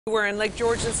We're in Lake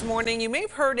George this morning. You may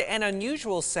have heard an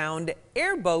unusual sound,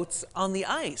 airboats on the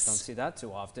ice. Don't see that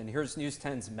too often. Here's News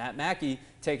 10's Matt Mackey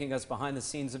taking us behind the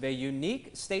scenes of a unique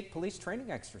state police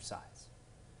training exercise.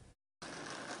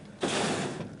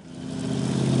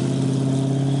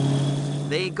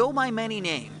 They go by many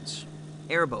names: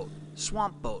 airboat,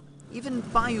 swamp boat, even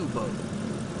bayou boat.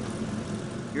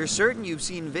 You're certain you've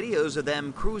seen videos of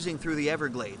them cruising through the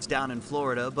Everglades down in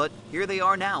Florida, but here they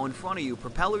are now in front of you,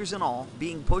 propellers and all,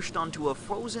 being pushed onto a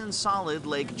frozen solid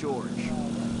Lake George.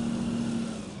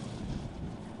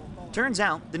 Turns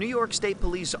out, the New York State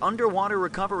Police Underwater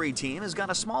Recovery Team has got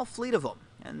a small fleet of them,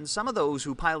 and some of those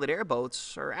who pilot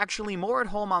airboats are actually more at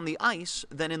home on the ice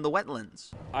than in the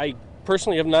wetlands. I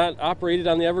personally have not operated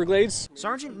on the Everglades.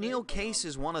 Sergeant Neil Case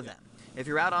is one of them. If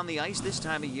you're out on the ice this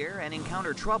time of year and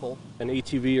encounter trouble, An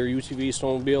ATV or UTV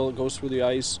snowmobile goes through the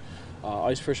ice,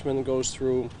 ice fisherman goes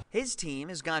through. his team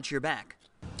has got your back.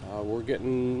 We're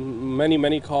getting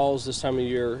many calls this time of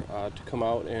year to come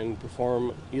out and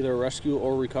perform either rescue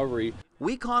or recovery.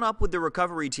 We caught up with the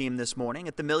recovery team this morning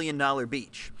at the $1 Million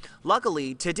Beach.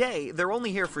 Luckily, today, they're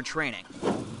only here for training.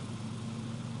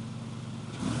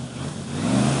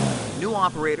 New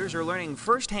operators are learning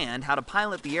firsthand how to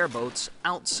pilot the airboats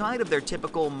outside of their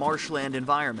typical marshland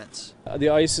environments. The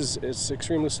ice is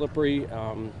extremely slippery,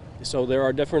 so there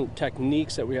are different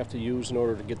techniques that we have to use in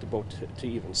order to get the boat to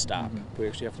even stop. We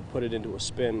actually have to put it into a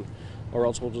spin, or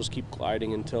else we'll just keep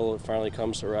gliding until it finally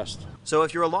comes to rest. So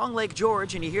if you're along Lake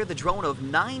George and you hear the drone of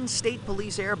 9 state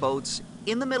police airboats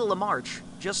in the middle of March,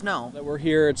 just know That we're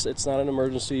here, it's not an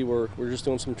emergency, we're just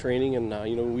doing some training,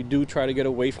 and we do try to get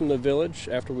away from the village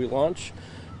after we launch,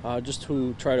 just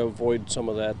to try to avoid some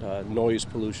of that noise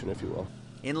pollution, if you will.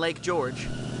 in Lake George,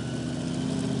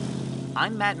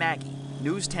 I'm Matt Mackey,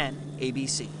 News 10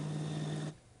 ABC.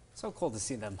 So cool to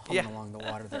see them humming along the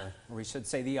water there, or we should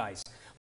say the ice.